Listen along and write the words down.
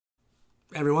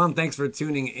Everyone, thanks for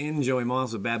tuning in. Joey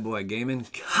Moss with Bad Boy Gaming.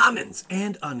 Commons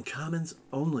and uncommons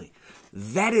only.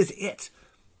 That is it.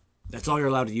 That's all you're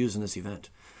allowed to use in this event.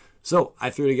 So I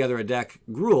threw together a deck,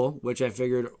 Gruul, which I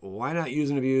figured, why not use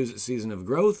and abuse Season of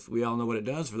Growth? We all know what it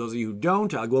does. For those of you who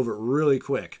don't, I'll go over it really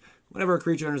quick. Whenever a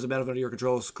creature enters the battlefield under your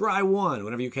control, scry 1.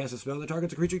 Whenever you cast a spell that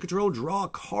targets a creature you control, draw a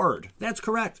card. That's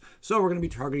correct. So we're going to be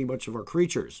targeting a bunch of our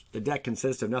creatures. The deck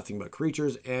consists of nothing but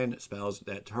creatures and spells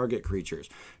that target creatures.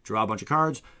 Draw a bunch of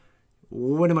cards,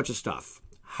 win a bunch of stuff.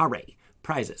 Hooray.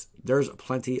 Prizes. There's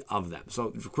plenty of them.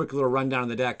 So a quick little rundown of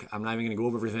the deck. I'm not even going to go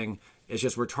over everything. It's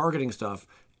just we're targeting stuff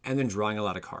and then drawing a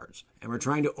lot of cards. And we're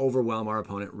trying to overwhelm our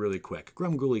opponent really quick.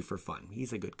 Grumgooly for fun.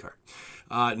 He's a good card.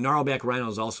 Gnarlback Rhino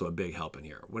is also a big help in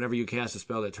here. Whenever you cast a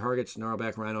spell that targets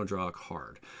Gnarlback Rhino, draw a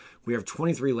card. We have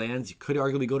 23 lands. You could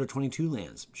arguably go to 22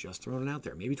 lands. Just throwing it out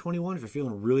there. Maybe 21 if you're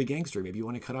feeling really gangster. Maybe you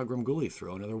want to cut out Grumgooly.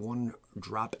 Throw another one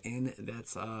drop in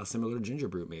that's similar to Ginger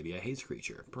Brute, maybe a haste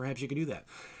creature. Perhaps you could do that.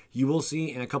 You will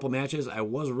see in a couple matches I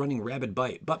was running Rabid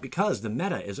Bite, but because the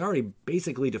meta is already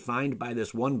basically defined by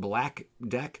this one black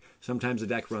deck, sometimes the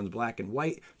deck runs black and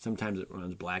white, sometimes it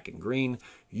runs black and green.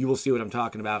 You will see what I'm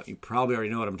talking about. You probably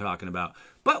already know what I'm talking about,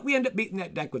 but we end up beating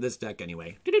that deck with this deck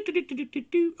anyway.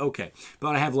 Okay,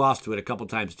 but I have lost to it a couple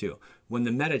times too. When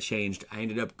the meta changed, I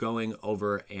ended up going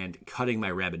over and cutting my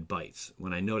Rabid Bites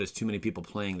when I noticed too many people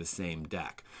playing the same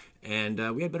deck.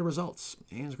 And we had better results.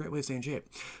 And it's a great way to stay in shape.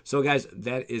 So, guys,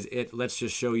 that is it. Let's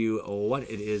just show you what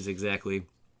it is exactly.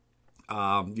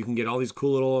 You can get all these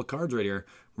cool little cards right here.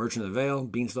 Merchant of the Veil,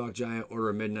 Beanstalk Giant,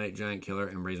 Order of Midnight, Giant Killer,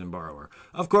 and Brazen Borrower.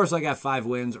 Of course, I got 5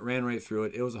 wins. Ran right through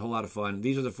it. It was a whole lot of fun.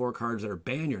 These are the 4 cards that are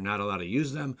banned. You're not allowed to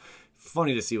use them.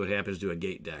 Funny to see what happens to a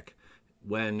gate deck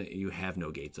when you have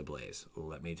no gates ablaze,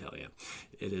 let me tell you.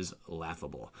 It is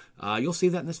laughable. You'll see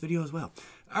that in this video as well.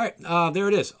 All right, there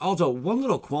it is. Also, one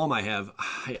little qualm I have.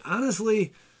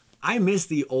 I miss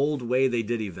the old way they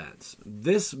did events.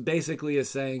 This basically is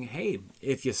saying, hey,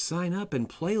 if you sign up and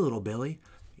play Little Billy,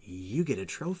 you get a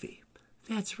trophy.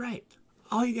 That's right.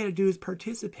 All you got to do is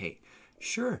participate.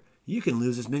 Sure, you can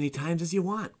lose as many times as you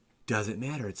want. Doesn't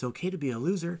matter. It's okay to be a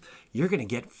loser. You're going to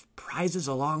get prizes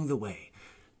along the way.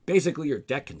 Basically, your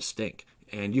deck can stink,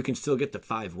 and you can still get the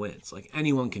 5 wins. Like,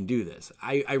 anyone can do this.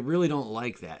 I really don't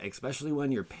like that, especially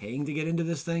when you're paying to get into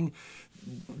this thing.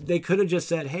 They could have just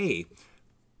said, hey,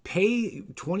 pay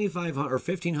 2,500 or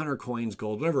 1,500 coins,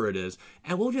 gold, whatever it is,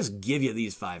 and we'll just give you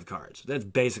these 5 cards. That's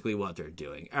basically what they're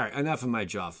doing. All right, enough of my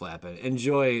jaw flapping.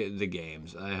 Enjoy the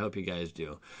games. I hope you guys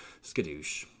do.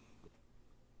 Skadoosh.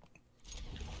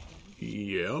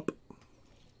 Yep.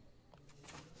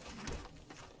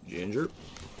 Ginger.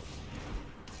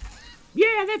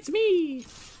 Yeah, that's me.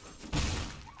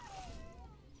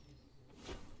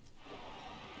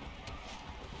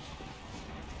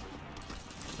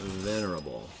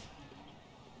 Venerable.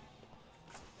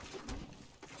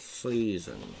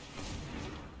 Season.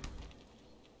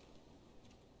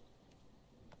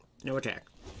 No attack.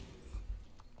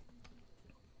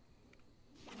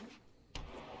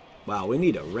 Wow, we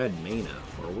need a red mana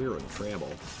or we're in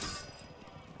trouble.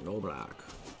 No black.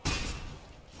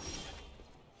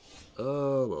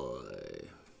 Oh boy.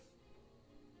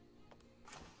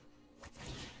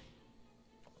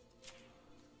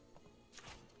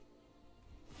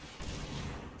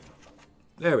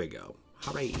 There we go.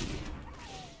 Hooray.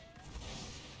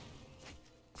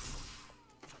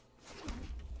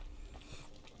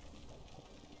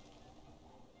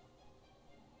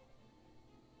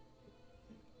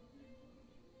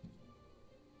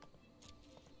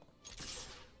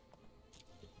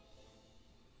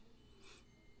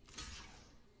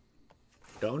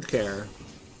 Don't care.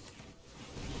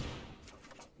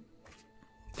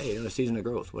 Hey, another Season of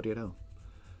Growth. What do you know?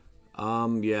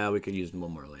 Yeah, we could use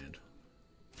one more land.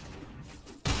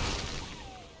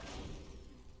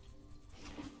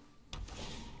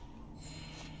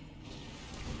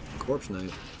 Corpse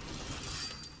Knight.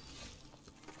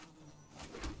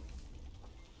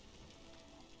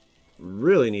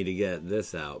 Really need to get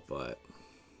this out, but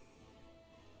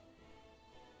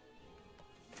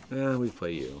we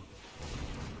play you.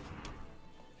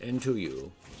 Into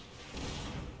you.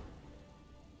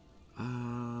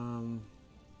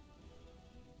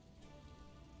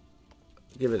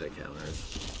 Give it a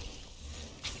counters.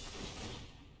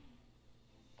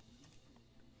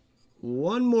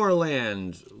 One more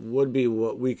land would be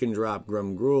what we can drop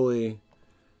Grumgooly.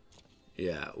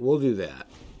 Yeah, we'll do that.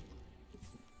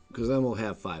 Because then we'll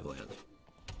have 5 lands.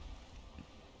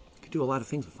 Could do a lot of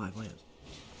things with 5 lands.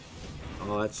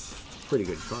 Oh, that's a pretty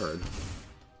good card.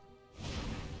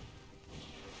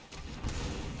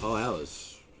 Oh, that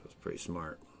was pretty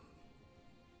smart.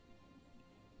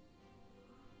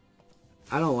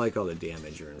 I don't like all the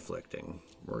damage you're inflicting.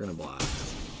 We're going to block.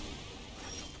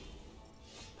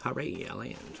 Hooray, I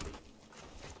land.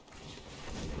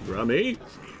 Grummy.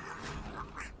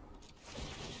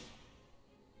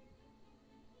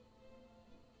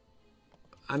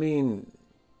 I mean,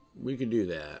 we could do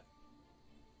that.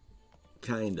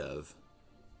 Kind of.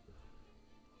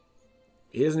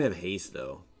 He doesn't have haste,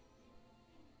 though.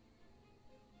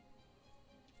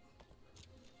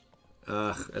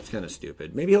 Ugh, that's kind of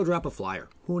stupid. Maybe he'll drop a flyer.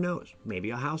 Who knows? Maybe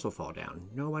a house will fall down.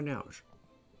 No one knows.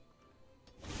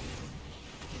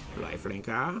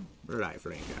 Lifelinker.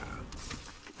 Lifelinker.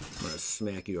 I'm going to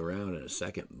smack you around in a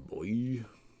second, boy.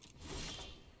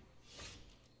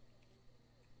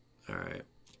 Alright.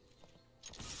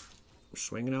 We're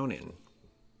swinging on in.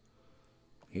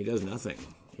 He does nothing.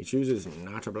 He chooses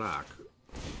not to block.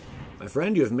 My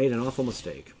friend, you have made an awful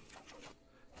mistake.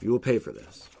 You will pay for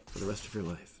this for the rest of your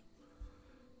life.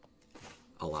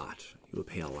 A lot. You will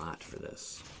pay a lot for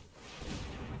this.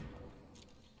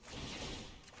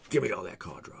 Give me all that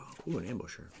card draw. Ooh, an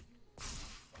ambusher.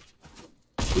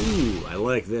 Ooh, I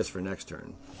like this for next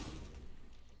turn.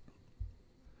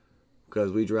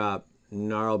 Because we drop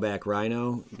Gnarlback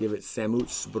Rhino. Give it Samut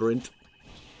Sprint.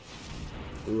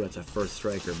 Ooh, that's a first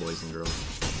striker, boys and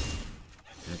girls.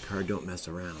 That card don't mess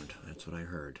around. That's what I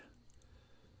heard.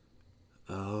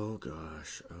 Oh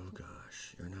gosh, oh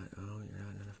gosh. You're not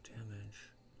enough damage.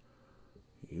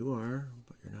 You are,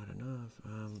 but you're not enough.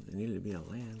 It needed to be a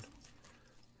land.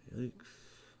 Yikes.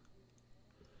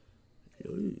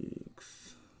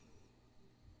 Yikes.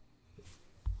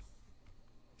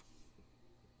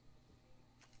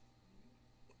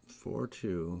 Four,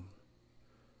 2.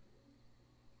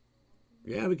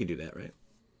 Yeah, we could do that, right?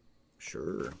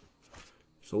 Sure.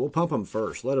 So we'll pump them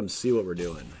first. Let them see what we're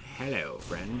doing. Hello,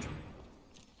 friend.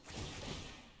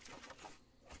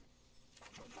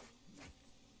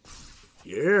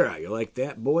 Yeah, you like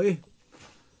that, boy?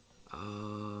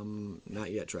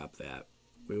 Not yet. Drop that.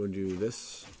 We will do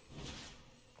this.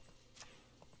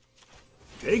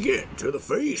 Take it to the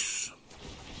face.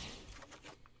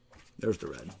 There's the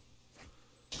red.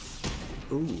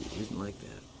 Ooh, he didn't like that.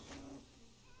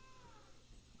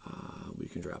 We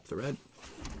can drop the red.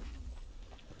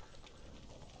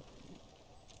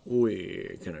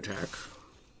 We can attack.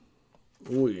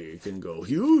 We can go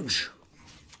huge.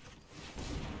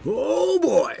 Oh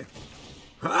boy!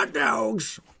 Hot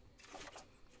dogs!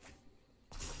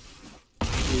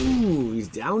 Ooh, he's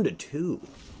down to 2.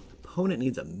 Opponent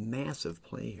needs a massive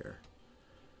play here.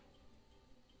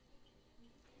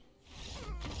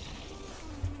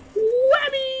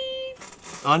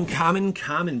 Whammy! Uncommon,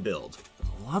 common build.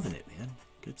 Loving it, man.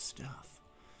 Good stuff.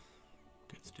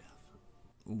 Good stuff.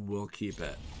 We'll keep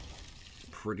it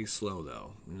pretty slow,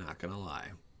 though. Not gonna lie.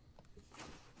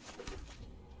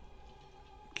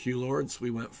 Q-Lords,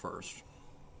 we went first.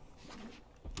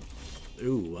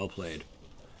 Ooh, well played.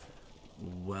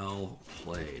 Well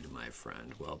played, my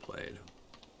friend. Well played.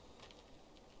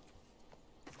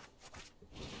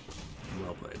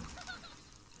 Well played.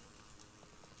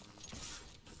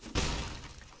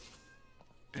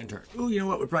 Enter. Ooh, you know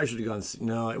what? We probably should have gone...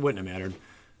 No, it wouldn't have mattered.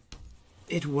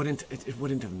 It wouldn't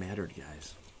have mattered,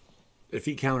 guys. If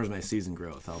he counters my season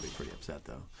growth, I'll be pretty upset,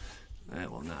 though. That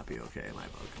will not be okay in my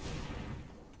book.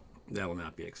 That will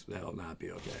not be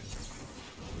okay.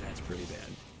 That's pretty bad.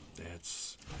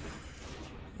 That's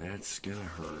gonna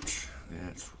hurt.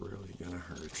 That's really gonna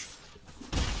hurt.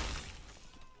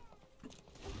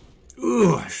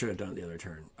 Ooh, I should have done it the other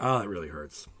turn. Oh, that really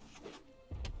hurts.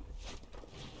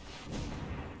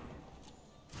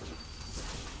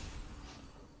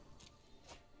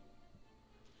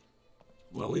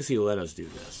 Well, at least he let us do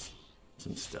this.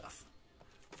 Some stuff.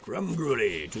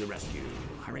 Grumgrudy to the rescue.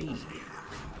 Hooray.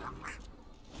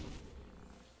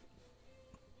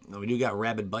 Now, we do got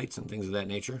rabid bites and things of that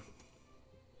nature.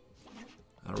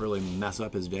 That'll really mess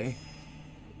up his day.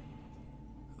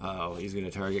 Uh-oh, he's going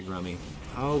to target Grummy.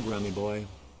 Oh, Grummy boy.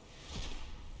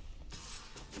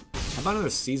 How about another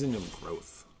season of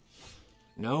growth?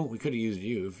 No, we could have used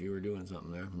you if you were doing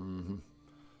something there. Mm-hmm.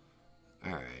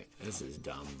 Alright, this is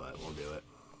dumb, but we'll do it.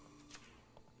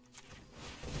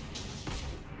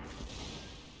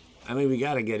 I mean, we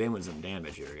got to get in with some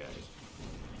damage here, guys.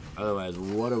 Otherwise,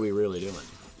 what are we really doing?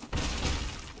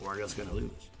 We're just going to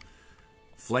lose.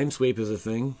 Flame Sweep is a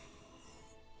thing.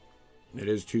 It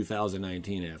is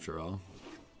 2019, after all.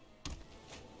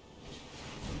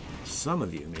 Some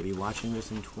of you may be watching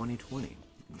this in 2020.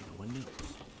 No one knows.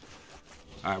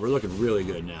 All right, we're looking really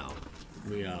good now.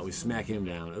 We smack him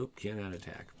down. Oh, cannot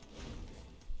attack.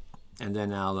 And then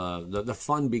now the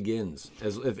fun begins.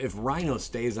 If Rhino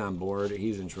stays on board,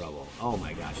 he's in trouble. Oh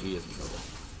my gosh, he is in trouble.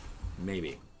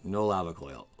 Maybe. No lava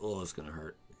coil. Oh, it's gonna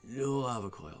hurt. No lava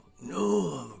coil. No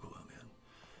lava coil, man.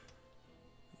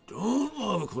 Don't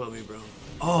lava coil me, bro.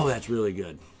 Oh, that's really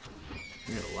good.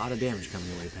 You got a lot of damage coming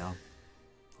your way, pal.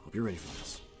 Hope you're ready for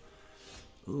this.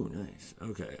 Ooh, nice.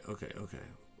 Okay.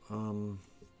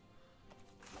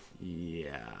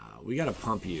 Yeah, we gotta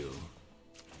pump you.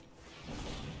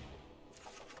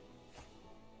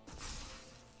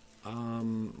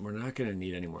 We're not gonna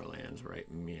need any more lands,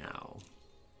 right? Meow.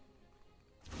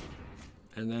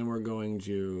 And then we're going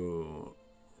to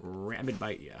Rabid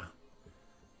Bite ya.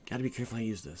 Gotta be careful how you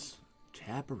use this.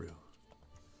 Taparoo.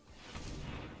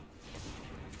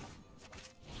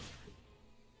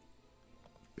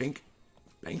 Bink.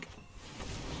 Bink.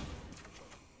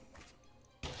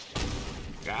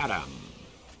 Got him.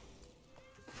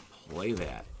 Play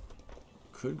that.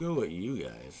 Could go at you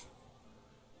guys.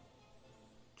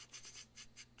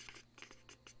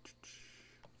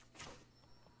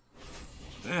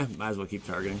 Might as well keep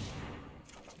targeting.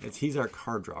 He's our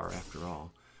card drawer after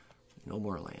all. No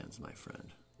more lands, my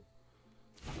friend.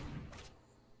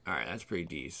 Alright, that's pretty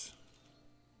decent.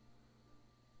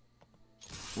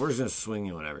 We're just gonna swing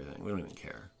you on everything. We don't even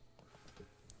care.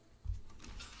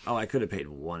 Oh, I could have paid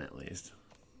one at least.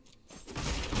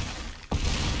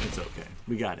 It's okay.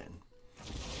 We got in.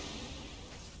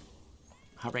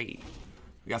 Hooray.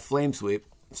 We got Flame Sweep.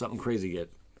 Something crazy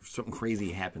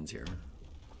happens here.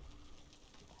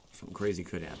 Something crazy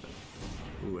could happen.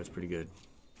 Ooh, that's pretty good.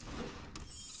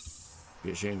 Be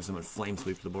a shame if someone Flame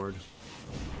Sweeps the board.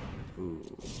 Ooh.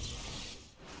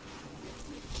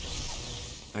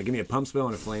 Give me a Pump Spell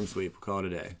and a Flame Sweep. Call it a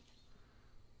day.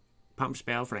 Pump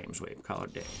Spell, Flame Sweep. Call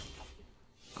it a day.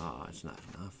 Oh, it's not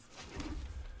enough.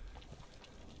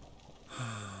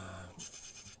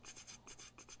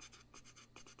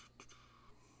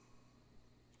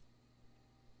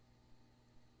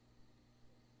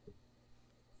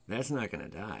 That's not going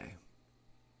to die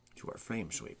to our Flame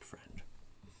Sweep friend.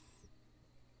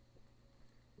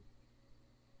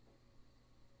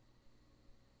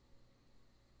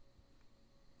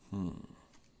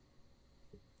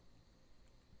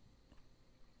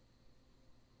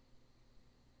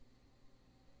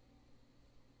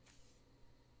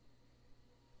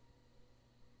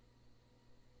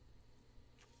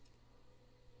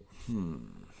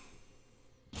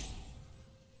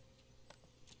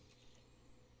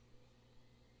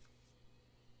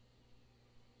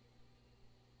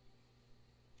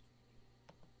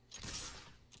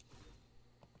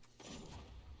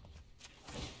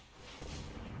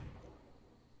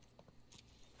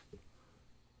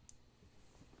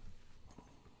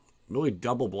 Really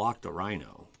double blocked the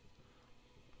Rhino.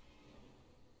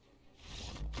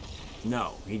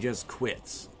 No, he just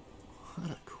quits.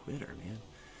 What a quitter, man.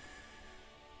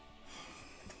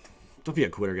 Don't be a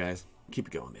quitter, guys. Keep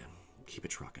it going, man. Keep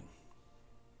it trucking.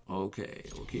 Okay,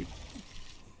 we'll keep...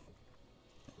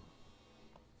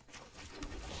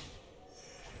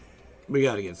 We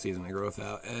gotta get Season of Growth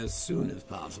out as soon as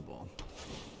possible.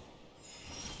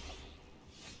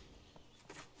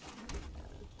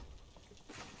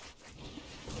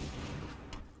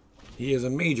 He is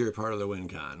a major part of the win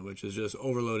con, which is just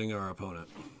overloading our opponent.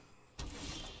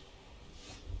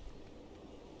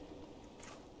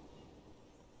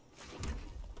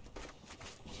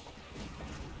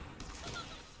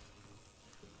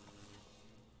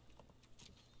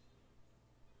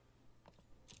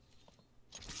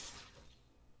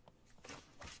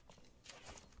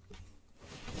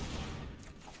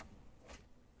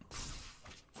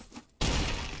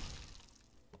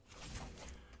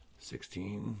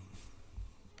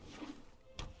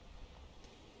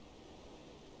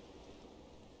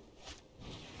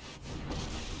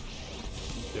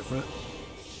 Different.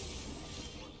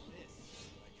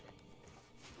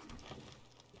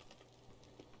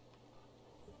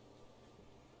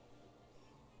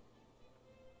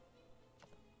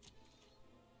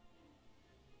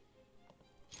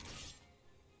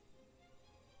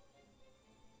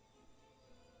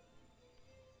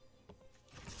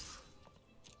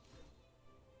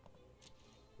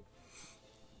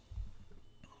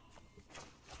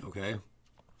 Okay.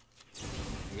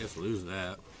 I guess lose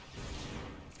that.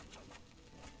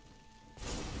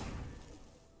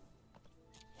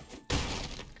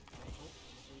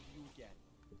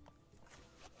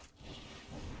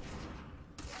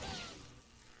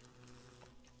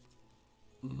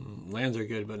 Lands are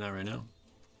good, but not right now.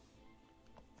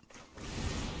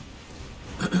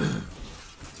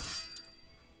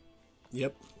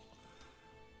 Yep.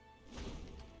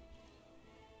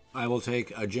 I will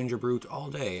take a Ginger Brute all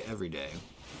day, every day.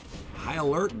 High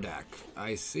alert deck.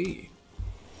 I see.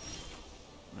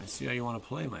 I see how you want to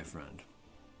play, my friend.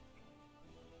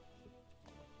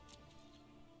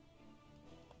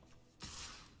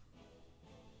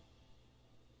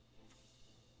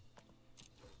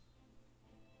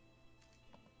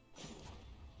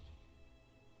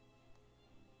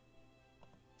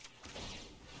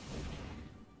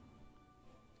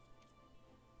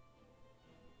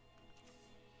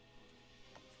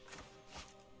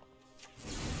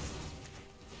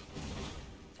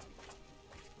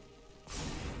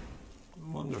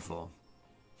 Wonderful.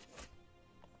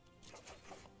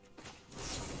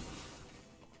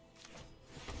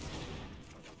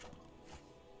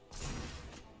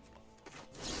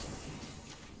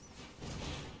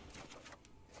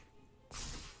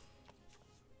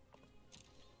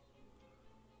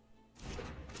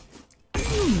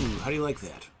 How do you like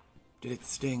that? Did it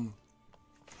sting?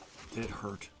 Did it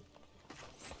hurt?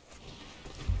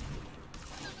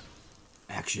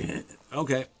 Action.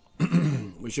 Okay.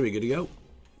 We should be good to go.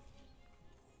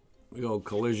 We go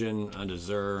collision onto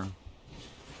Zur.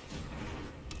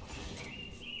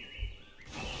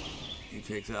 He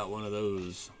takes out one of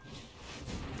those.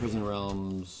 Prison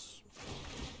Realms.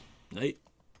 Knight.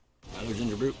 Another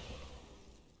Ginger Brute.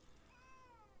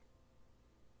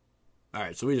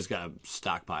 Alright, so we just got a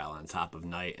stockpile on top of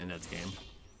Knight in that game.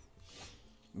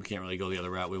 We can't really go the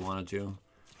other route we wanted to.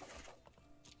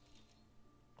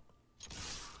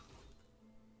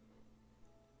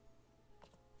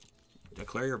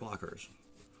 Declare your blockers.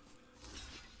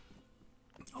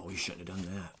 Oh, you shouldn't have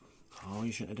done that. Oh,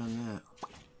 you shouldn't have done that.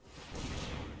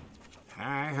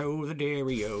 Hi-ho, the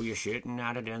Dario, you shouldn't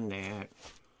not have done that.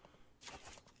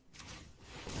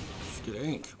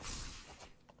 Stink.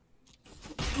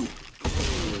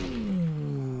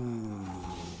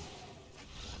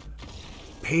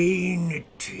 Paying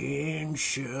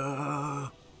attention. I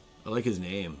like his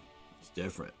name. It's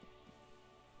different.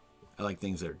 I like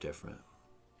things that are different.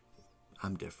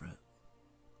 I'm different.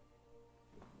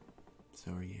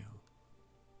 So are you.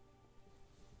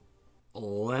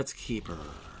 Let's keep her.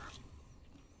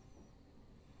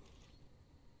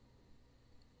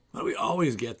 Why do we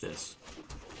always get this?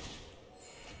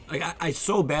 Like, I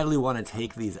so badly want to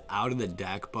take these out of the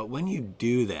deck, but when you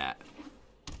do that,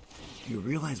 you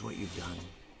realize what you've done.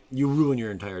 You ruin your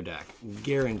entire deck.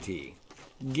 Guarantee.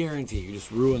 Guarantee. You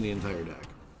just ruin the entire deck.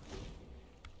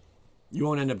 You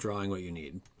won't end up drawing what you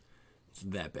need. It's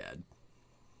that bad.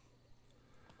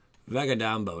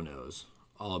 Vagabondo knows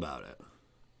all about it.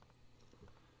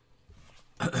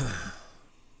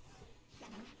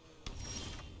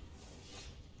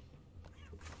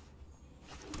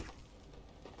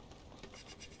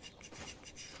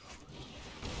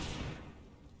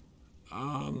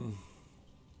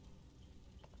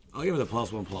 I'll give it a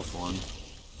 +1/+1.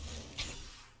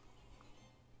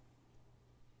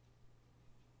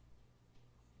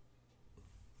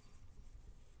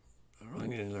 I really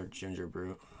need another Ginger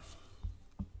Brute.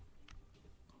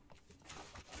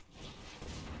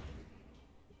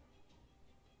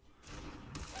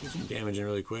 Get some damage in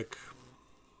really quick.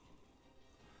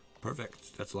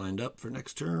 Perfect. That's lined up for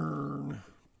next turn.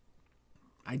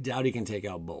 I doubt he can take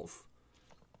out both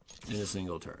in a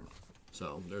single turn.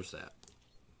 So there's that.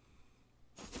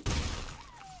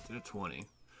 Did a 20.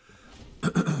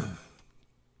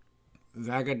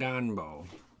 Vagabondo.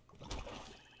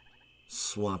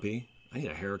 Swampy. I need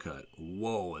a haircut.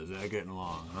 Whoa, is that getting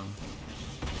long,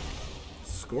 huh?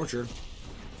 Scorcher.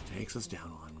 Takes us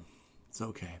down one. It's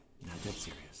okay. Not that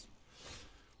serious.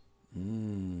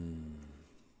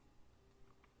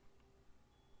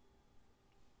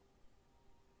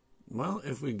 Well,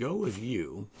 if we go with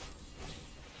you...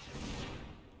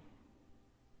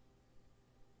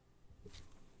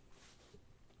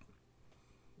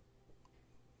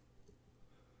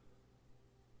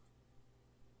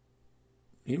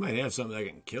 He might have something that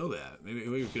can kill that. Maybe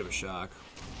we could have a shock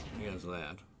against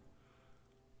that.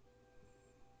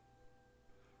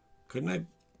 Couldn't I?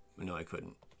 No, I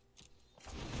couldn't.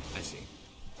 I see.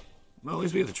 Well, at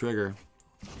least we have the trigger.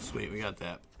 Sweet, we got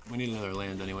that. We need another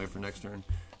land anyway for next turn.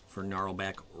 For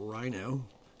Gnarlback Rhino.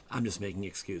 I'm just making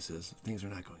excuses. Things are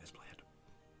not going as planned.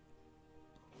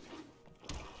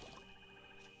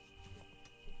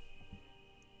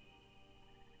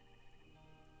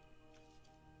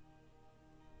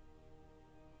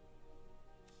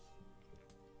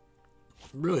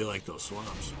 Really like those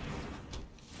swamps.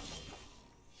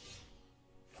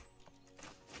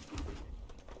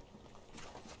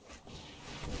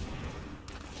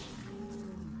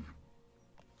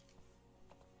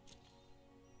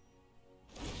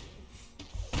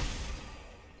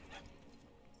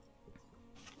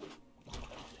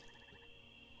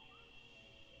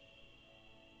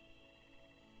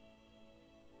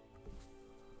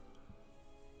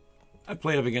 I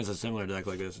played up against a similar deck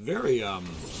like this.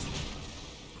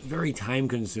 Very time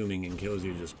consuming and kills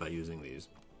you just by using these.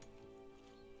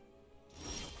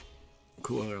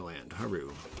 Cool other land.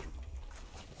 Haru.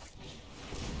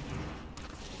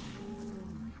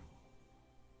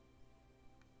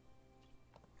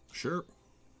 Sure.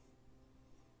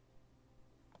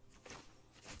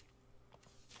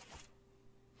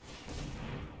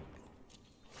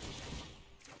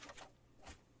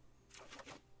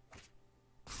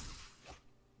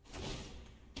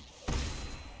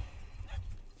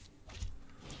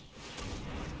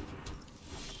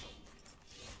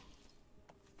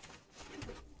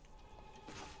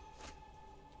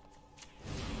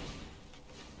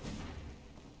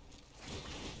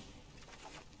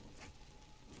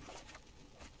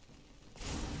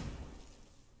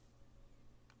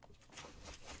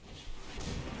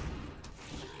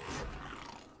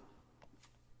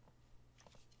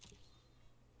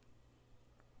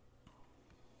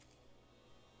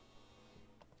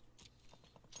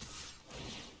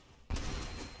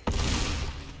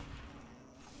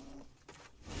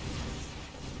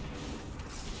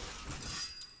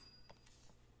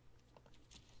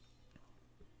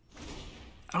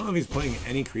 I don't know if he's playing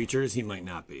any creatures. He might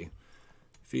not be.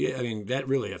 If he, I mean, that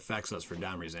really affects us for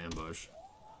Domri's Ambush.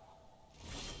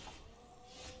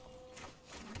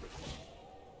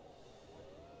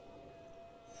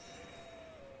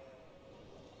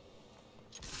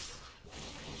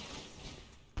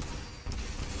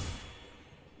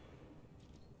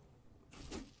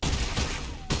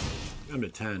 I'm to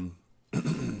 10.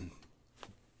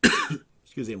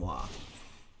 Excusez-moi.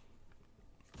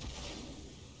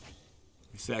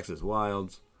 He sacks his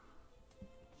wilds.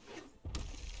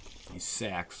 He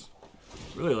sacks.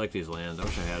 Really like these lands. I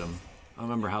wish I had them. I don't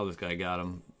remember how this guy got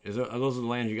them. Are those the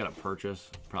lands you got to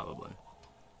purchase? Probably.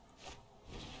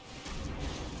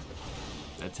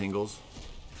 That tingles.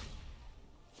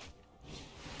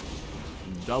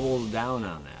 Doubles down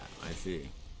on that. I see.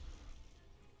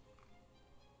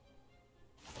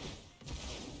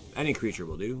 Any creature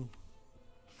will do.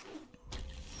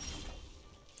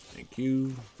 Thank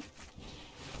you.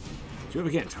 See if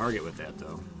we can't target with that,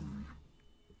 though.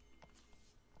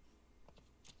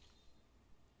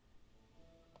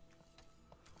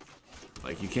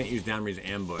 Like, you can't use Domri's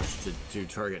Ambush to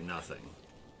target nothing.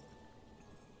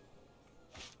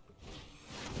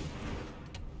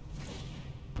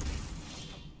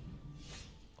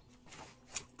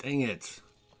 Dang it.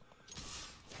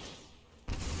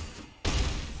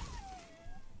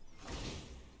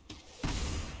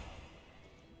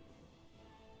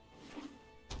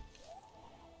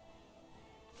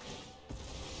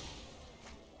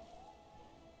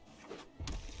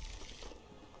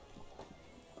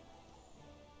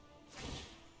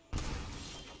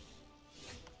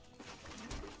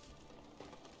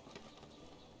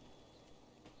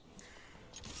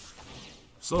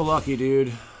 So lucky,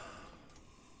 dude.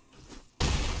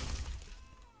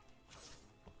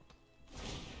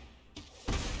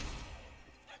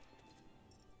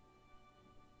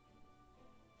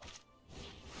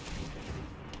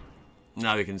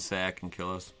 Now he can sack and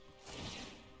kill us.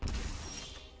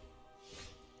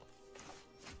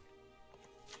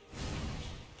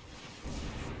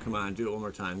 Come on, do it one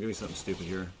more time. Give me something stupid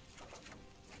here.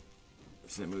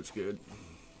 That move's good.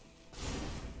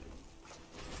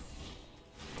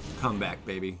 Come back,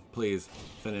 baby. Please.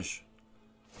 Finish.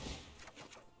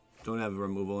 Don't have a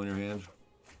removal in your hand.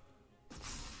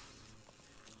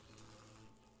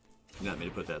 Not me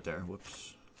to put that there.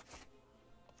 Whoops.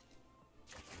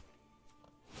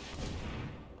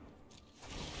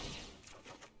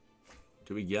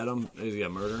 Did we get him? He's got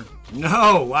murder.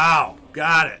 No! Wow!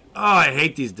 Got it. Oh, I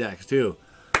hate these decks, too.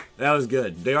 That was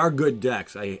good. They are good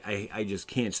decks. I just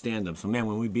can't stand them. So, man,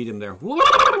 when we beat him there...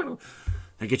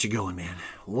 That gets you going, man.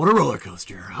 What a roller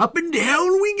coaster. Up and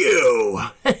down we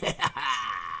go.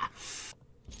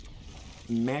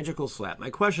 Magical slap.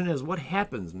 My question is, what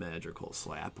happens magical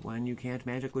slap when you can't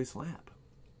magically slap?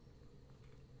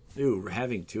 Ooh,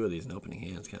 having two of these in opening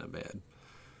hands kind of bad.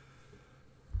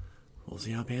 We'll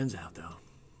see how it pans out, though.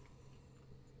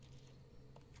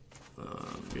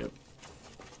 Yep.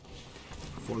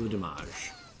 For the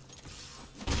damage.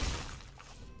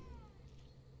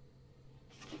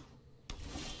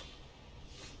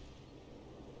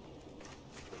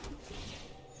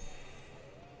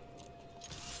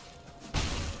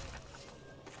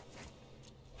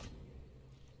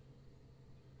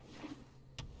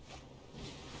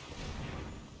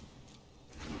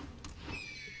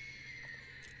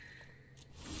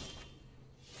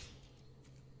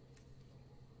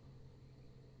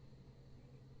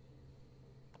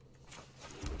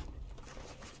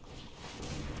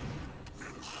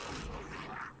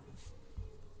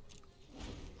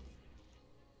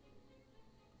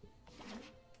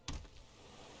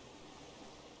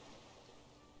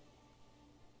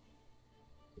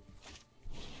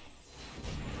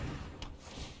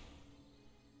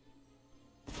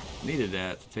 Needed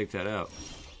that to take that out.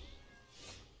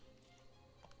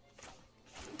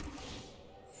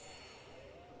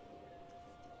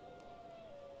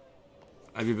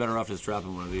 I'd be better off just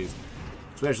dropping one of these.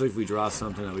 Especially if we draw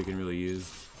something that we can really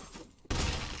use.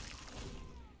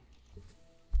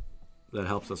 That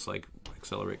helps us, like,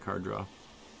 accelerate card draw.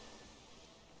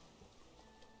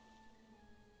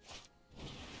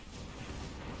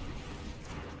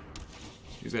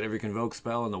 He's got every convoke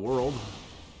spell in the world.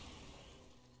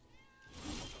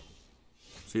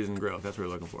 Seasoned growth, that's what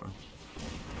we're looking for.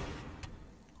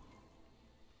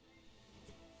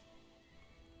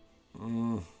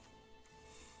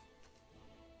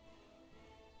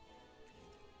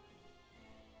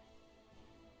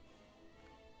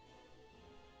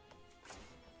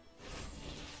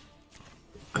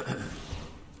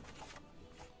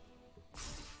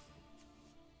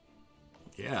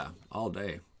 Yeah, all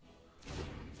day.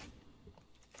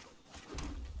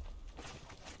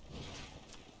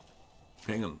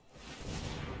 Ping him.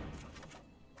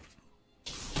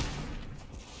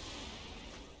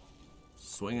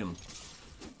 Swing him.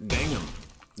 Dang him.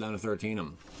 Down to 13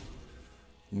 him.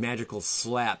 Magical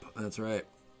slap. That's right.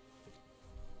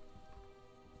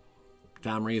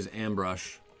 Tom Ree's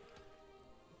Ambrush.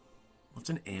 What's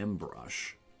an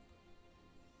Ambrush?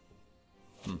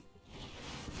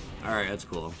 Alright, that's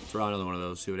cool. Draw another one of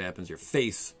those. See what happens. Your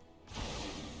face.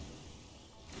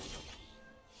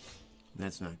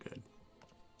 That's not good.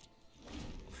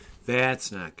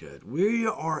 That's not good. We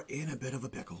are in a bit of a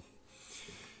pickle.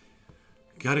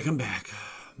 Gotta come back.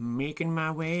 Making my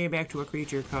way back to a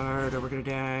creature card, or we're gonna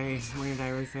die. We're gonna die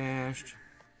really fast.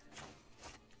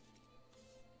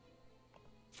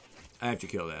 I have to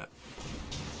kill that.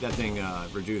 That thing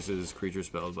reduces creature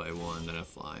spells by 1 that are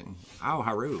flying. Oh,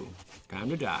 Haru. Time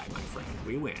to die, my friend.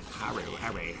 We win. Haru,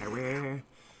 hooray, hooray.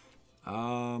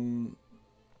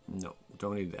 No,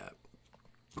 don't need that.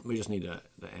 We just need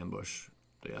the ambush.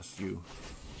 Yes, you.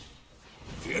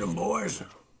 Get him, boys.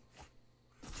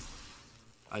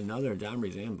 Another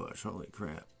Domri's Ambush. Holy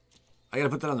crap. I gotta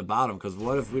put that on the bottom, because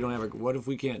what if we don't have a, what if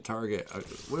we can't target,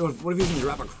 what if you can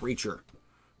drop a creature?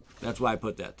 That's why I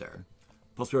put that there.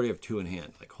 Plus we already have 2 in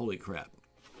hand. Like, holy crap.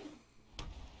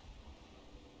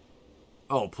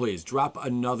 Oh, please, drop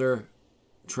another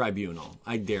Tribunal.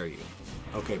 I dare you.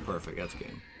 Okay, perfect. That's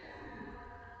game.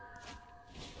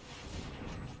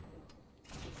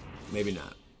 Maybe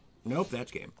not. Nope,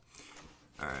 that's game.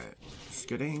 Alright.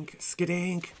 Skadink,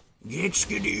 skadink. Get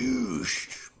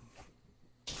skadooshed.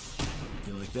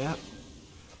 You like that?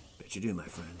 Bet you do, my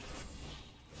friend.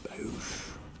 Boosh.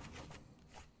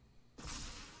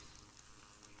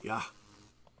 Yeah.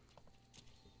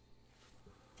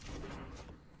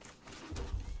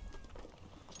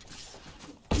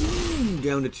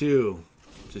 Down to 2.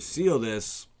 To seal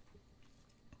this,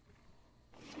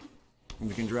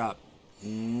 we can drop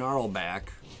Gnarlback.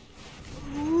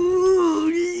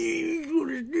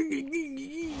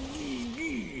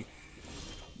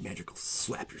 Magical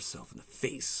slap yourself in the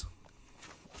face.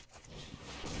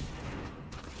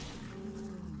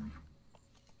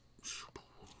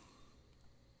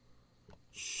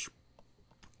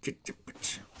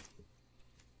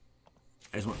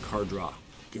 I just want card draw.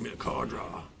 Give me the card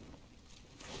draw.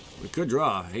 We could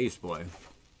draw Haste Boy.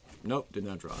 Nope, did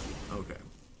not draw. Okay.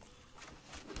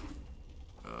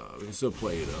 We can still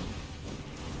play, though.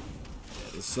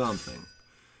 That is something.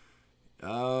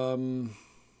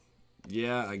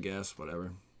 Yeah, I guess,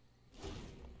 whatever.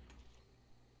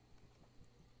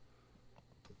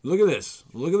 Look at this.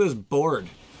 Look at this board.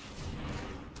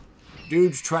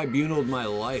 Dude's tribunaled my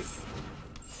life.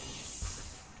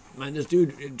 Man, this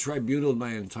dude tribunaled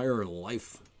my entire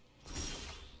life.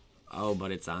 Oh,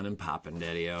 but it's on and poppin',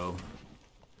 daddy-o.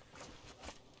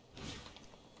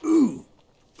 Ooh.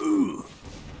 Ooh.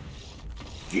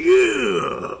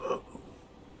 Yeah.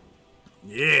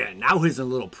 Yeah, now he's in a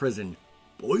little prison.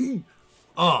 Boy.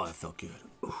 Oh, that felt good.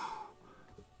 Ooh.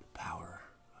 Power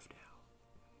of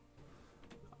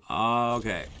now.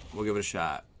 Okay, we'll give it a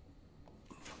shot.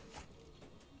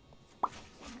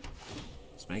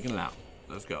 It's making it out.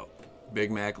 Let's go.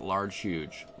 Big Mac, large,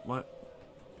 huge. What?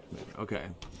 Okay.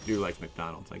 Dude likes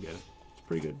McDonald's, I get it. It's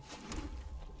pretty good.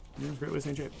 Yeah, it's a great way to stay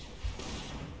in shape.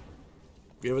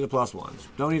 Give it the +1s.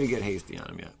 Don't need to get hasty on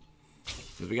him yet.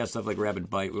 Because we got stuff like Rapid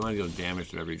Bite. We want to deal damage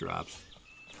to whatever he drops.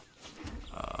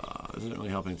 This isn't really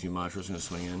helping too much. We're just going to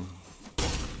swing in.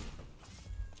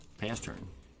 Pass turn.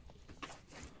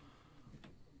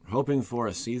 Hoping for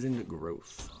a seasoned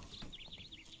growth.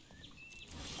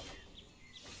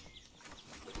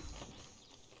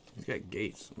 He's got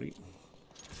gates. What do you...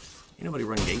 Ain't nobody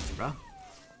run gates, bro.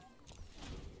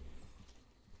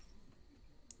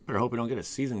 Better hope we don't get a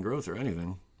seasoned growth or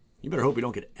anything. You better hope we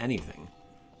don't get anything.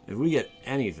 If we get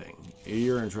anything,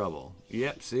 you're in trouble.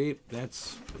 Yep, see,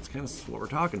 that's kind of what we're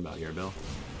talking about here, Bill.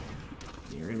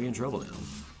 You're gonna be in trouble now.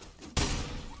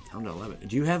 Down to 11.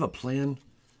 Do you have a plan?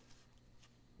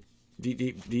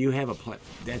 Do you have a plan?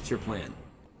 That's your plan.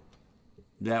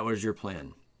 That was your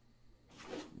plan.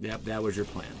 Yep, that was your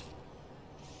plan.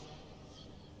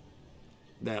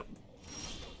 That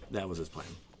was his plan.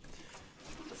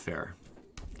 Fair.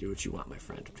 Do what you want, my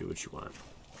friend. Do what you want.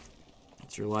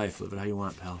 It's your life. Live it how you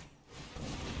want, pal.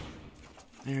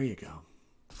 There you go.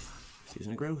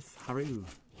 Season of growth. Haru.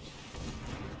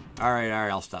 Alright,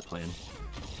 I'll stop playing.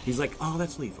 He's like, oh,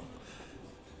 that's lethal.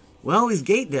 Well, these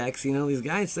gate decks, you know, these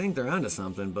guys think they're onto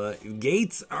something, but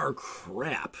gates are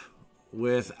crap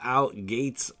without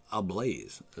gates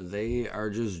ablaze. They are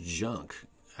just junk.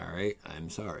 Alright, I'm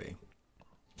sorry.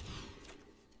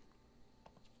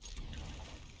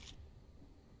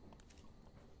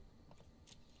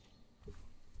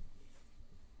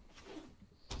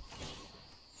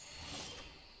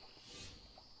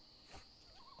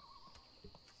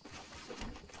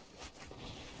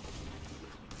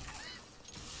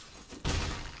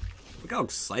 Look how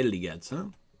excited he gets, huh?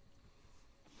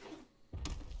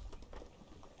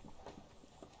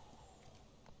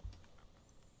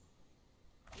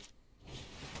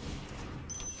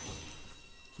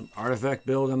 Some artifact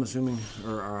build, I'm assuming,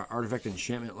 or artifact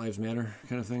enchantment lives matter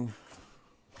kind of thing.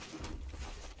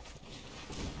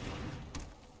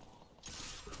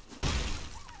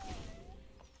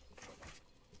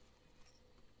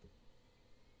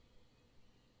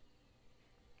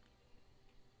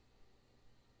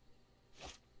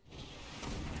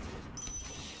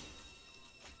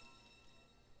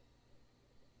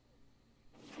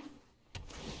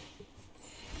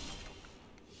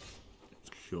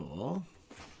 Cool.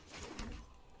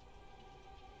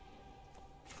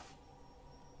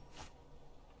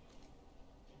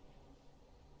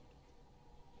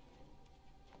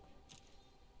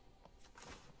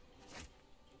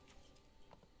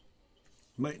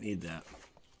 Might need that.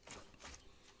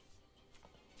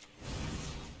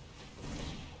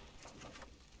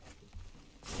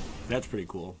 That's pretty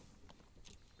cool.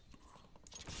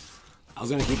 I was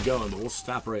going to keep going, but we'll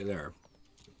stop right there.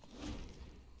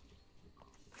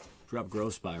 Drop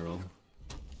Growth Spiral.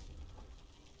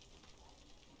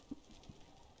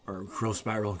 Or Growth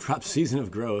Spiral. Drop Season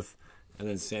of Growth. And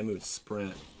then Samut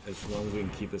Sprint, as long as we can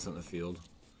keep this on the field.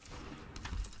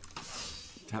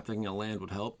 Tapping a land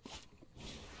would help.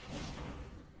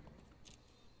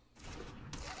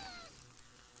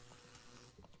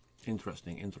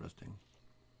 Interesting, interesting.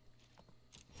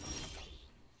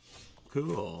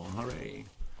 Cool, hooray.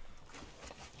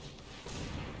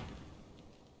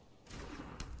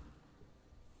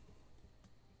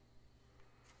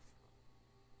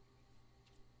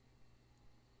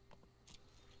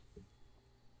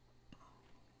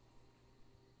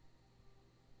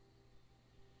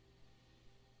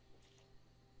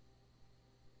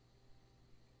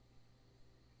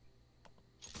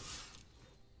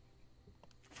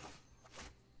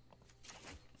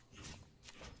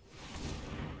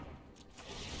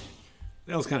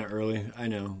 That was kind of early, I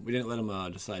know. We didn't let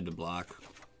him decide to block.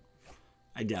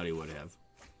 I doubt he would have.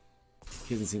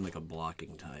 He doesn't seem like a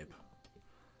blocking type.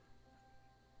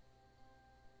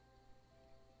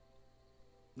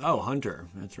 Oh, Hunter.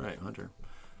 That's right, Hunter.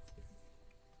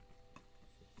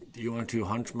 Do you want to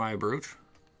hunt my brute?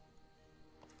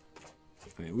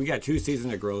 I mean, we got 2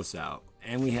 Seasons of Growth out,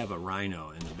 and we have a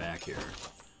Rhino in the back here.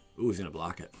 Ooh, he's going to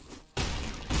block it.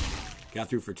 Got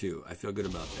through for 2. I feel good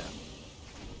about that.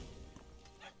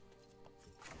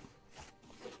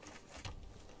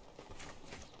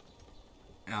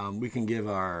 We can give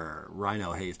our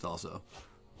Rhino haste also,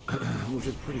 which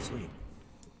is pretty sweet.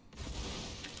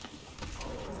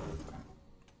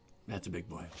 That's a big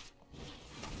boy.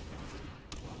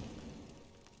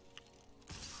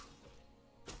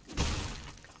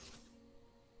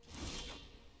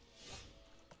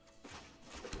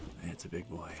 That's a big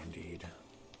boy indeed.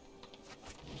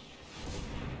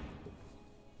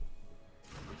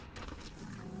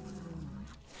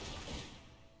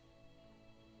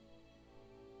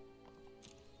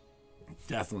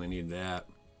 Definitely need that.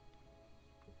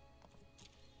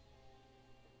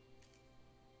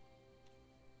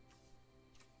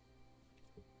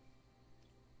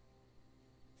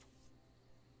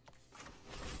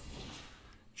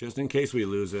 Just in case we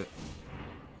lose it.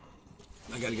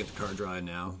 I gotta get the card drawing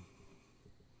now.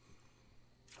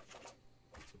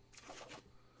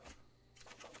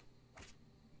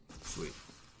 Sweet.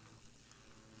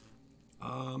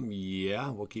 Yeah,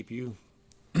 we'll keep you.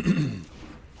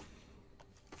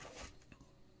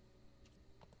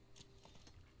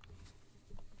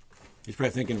 He's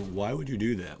probably thinking, why would you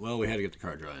do that? Well, we had to get the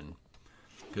card drawing.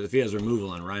 Because if he has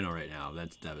removal on Rhino right now,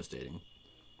 that's devastating.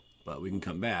 But we can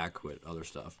come back with other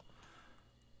stuff.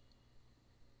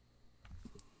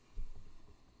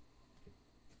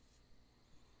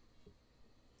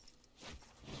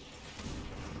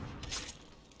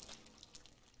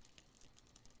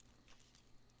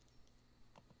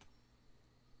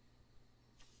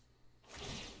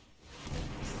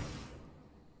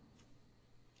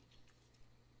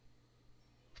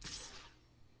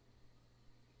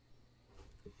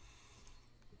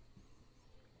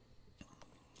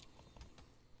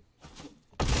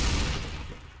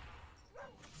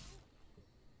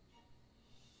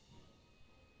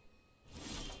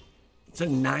 It's a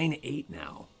 9/8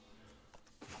 now.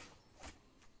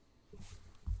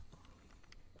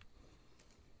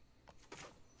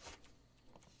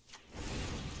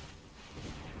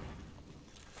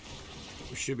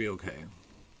 We should be okay.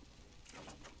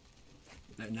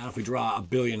 Now if we draw a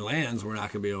billion lands, we're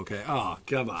not going to be okay. Oh,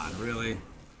 come on, really?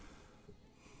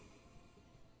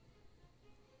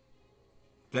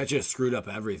 That just screwed up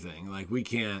everything. Like, we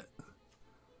can't...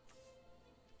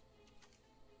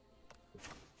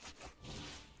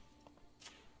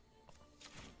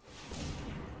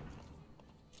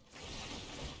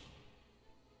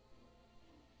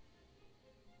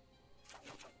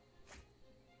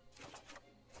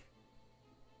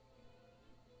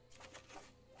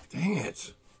 Dang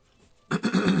it.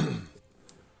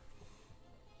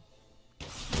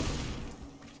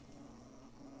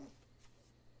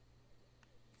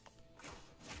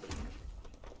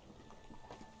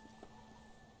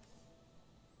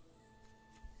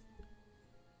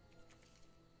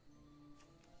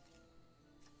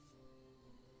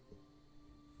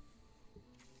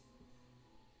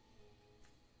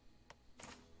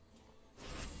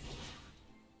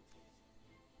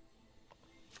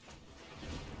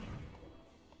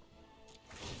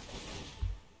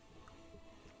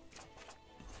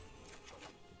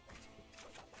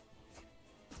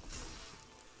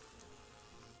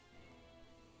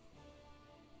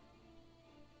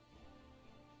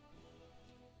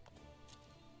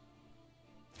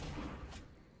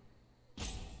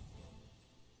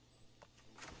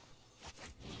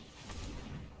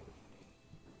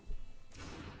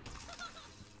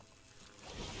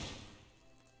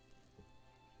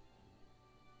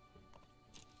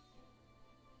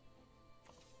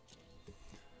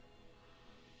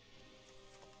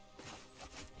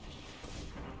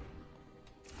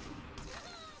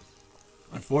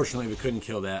 Unfortunately, we couldn't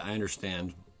kill that. I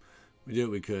understand. We did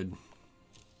what we could.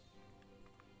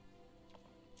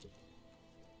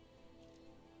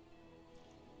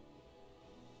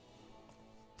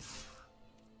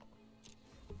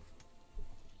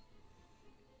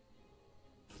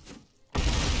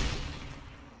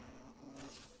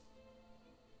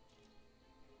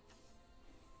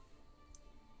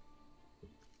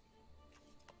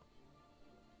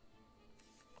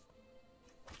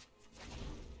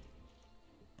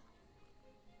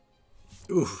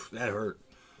 Oof, that hurt.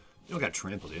 You don't got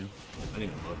trampled, dude. I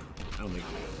didn't even look. I don't think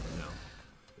you no.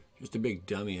 Just a big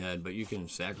dummy head, but you can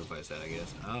sacrifice that, I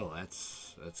guess. Oh,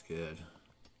 that's good.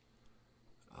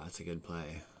 Oh, that's a good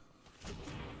play.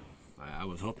 I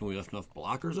was hoping we left enough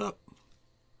blockers up.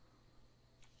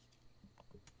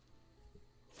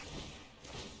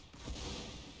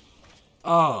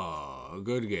 Oh,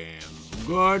 good game.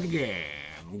 Good game.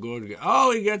 Good game.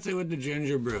 Oh, he gets it with the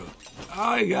ginger brew.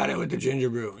 Oh, he got it with the ginger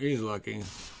brew. He's lucky.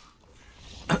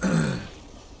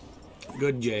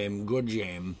 Good game. Good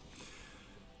game.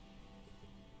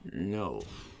 No.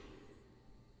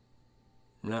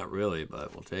 Not really,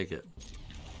 but we'll take it.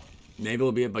 Maybe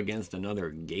we'll be up against another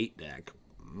gate deck.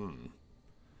 I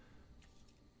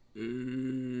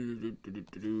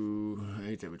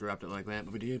hate that we dropped it like that,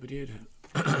 but we did.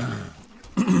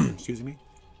 Excuse me.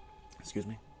 Excuse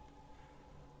me.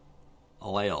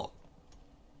 LL.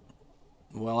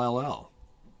 Well, LL.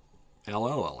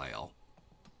 LOLL.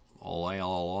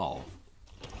 LLL.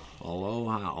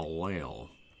 Aloha, LL.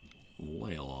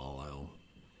 LL.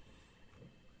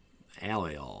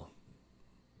 LL.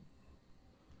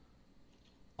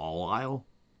 Alile.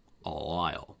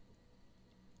 Alile.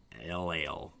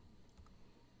 LL.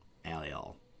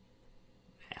 LL.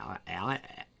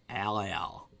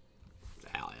 LL.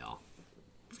 LL.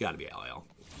 It's got to be LL.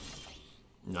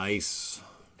 Nice.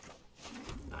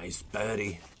 Nice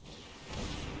birdie.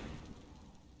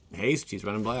 Haste, he's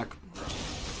running black.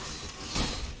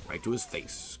 Right to his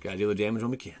face. Gotta deal the damage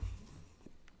when we can.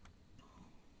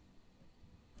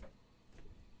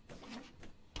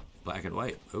 Black and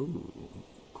white. Ooh.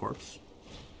 Corpse.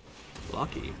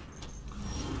 Lucky.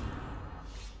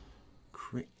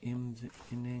 Crimson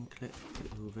and clip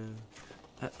over.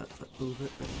 Over.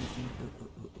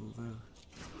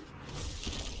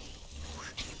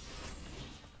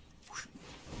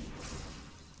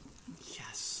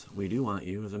 Yes, we do want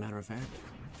you, as a matter of fact.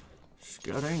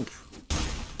 Scuddink.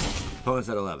 Opponent's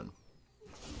at 11.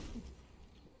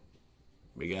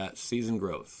 We got Season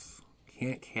Growth.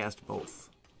 Can't cast both.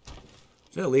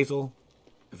 Is that lethal?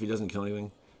 If he doesn't kill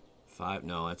anything? 5?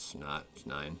 No, it's not. It's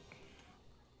 9.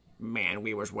 Man,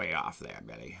 we was way off there,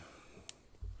 Betty.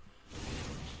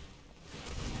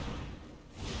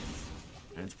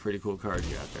 That's a pretty cool card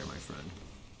you got there, my friend.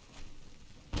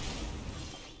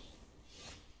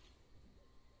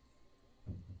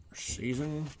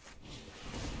 Season.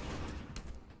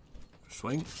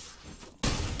 Swing.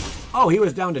 Oh, he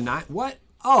was down to 9. What?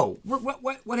 Oh,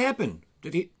 what happened?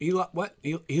 Did he what?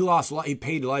 He lost. He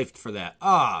paid life for that.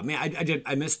 Ah, oh, man,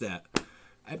 I missed that.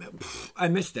 I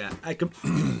missed that. I could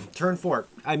turn fork.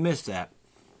 I missed that.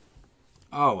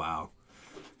 Oh wow,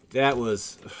 that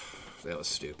was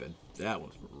stupid. That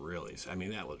was really. I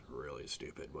mean, that was really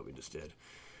stupid what we just did.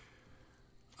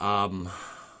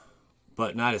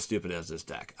 But not as stupid as this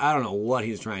deck. I don't know what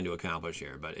he's trying to accomplish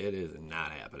here, but it is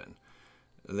not happening.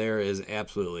 There is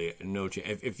absolutely no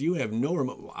chance. If you have no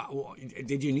remote,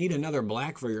 did you need another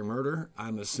black for your murder?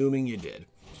 I'm assuming you did.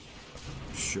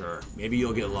 Sure, maybe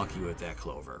you'll get lucky with that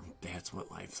clover. That's what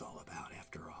life's all about,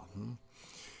 after all.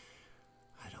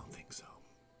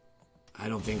 I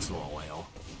don't think so, Alale.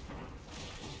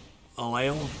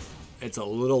 Alale, it's a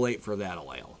little late for that,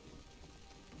 Alale.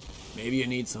 Maybe you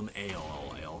need some ale,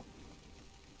 Alale.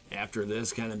 After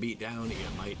this kind of beat down, you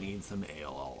might need some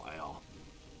ale, Alale.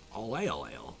 Ale,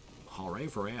 ale. Hooray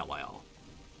for ale, ale.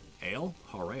 Ale?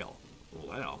 Hooray,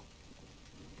 ale.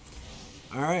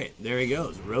 Alright, there he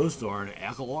goes. Rosethorn,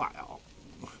 Akalile.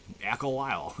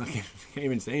 Akalile. I can't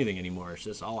even say anything anymore. It's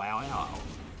just all ow.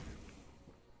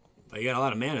 But you got a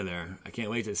lot of mana there. I can't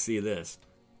wait to see this.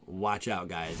 Watch out,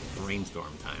 guys.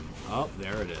 Brainstorm time. Oh,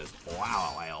 there it is.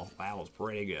 Wow, Ale. That was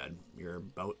pretty good. Your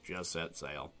boat just set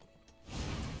sail.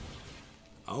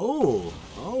 Oh,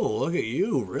 look at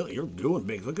you. Really, you're doing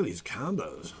big. Look at these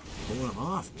combos. Pulling them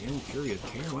off, man. Curious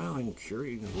Care. Wow, I'm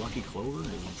curious. Lucky Clover.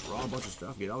 And draw a bunch of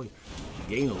stuff. Get all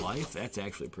gain a life. That's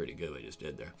actually pretty good what I just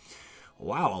did there.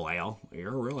 Wow, Alale.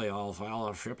 You're really all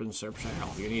foul ship and serp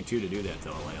sail. You need 2 to do that,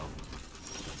 though, Alale.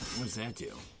 What does that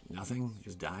do? Nothing?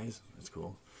 Just dies? That's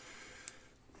cool.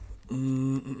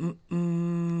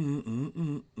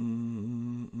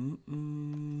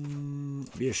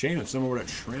 Be a shame if someone were to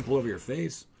trample over your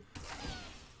face.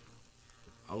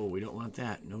 Oh, we don't want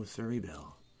that. No siree,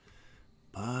 Bill.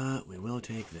 But we will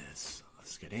take this.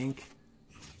 Skadink.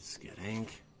 Skadink.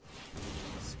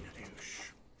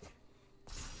 Skadoosh.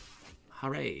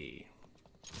 Hooray.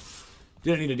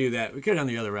 Didn't need to do that. We could have done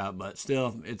the other route, but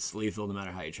still, it's lethal no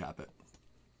matter how you chop it.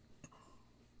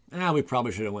 We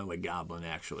probably should have went with Goblin,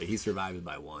 actually. He survives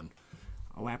by 1.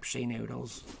 Oh, Wapsy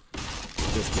Noodles.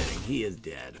 Just kidding. He is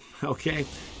dead. Okay?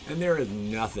 And there is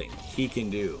nothing he can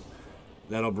do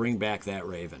that'll bring back that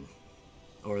Raven.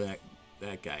 Or that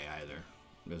guy either.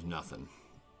 There's nothing.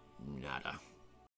 Nada.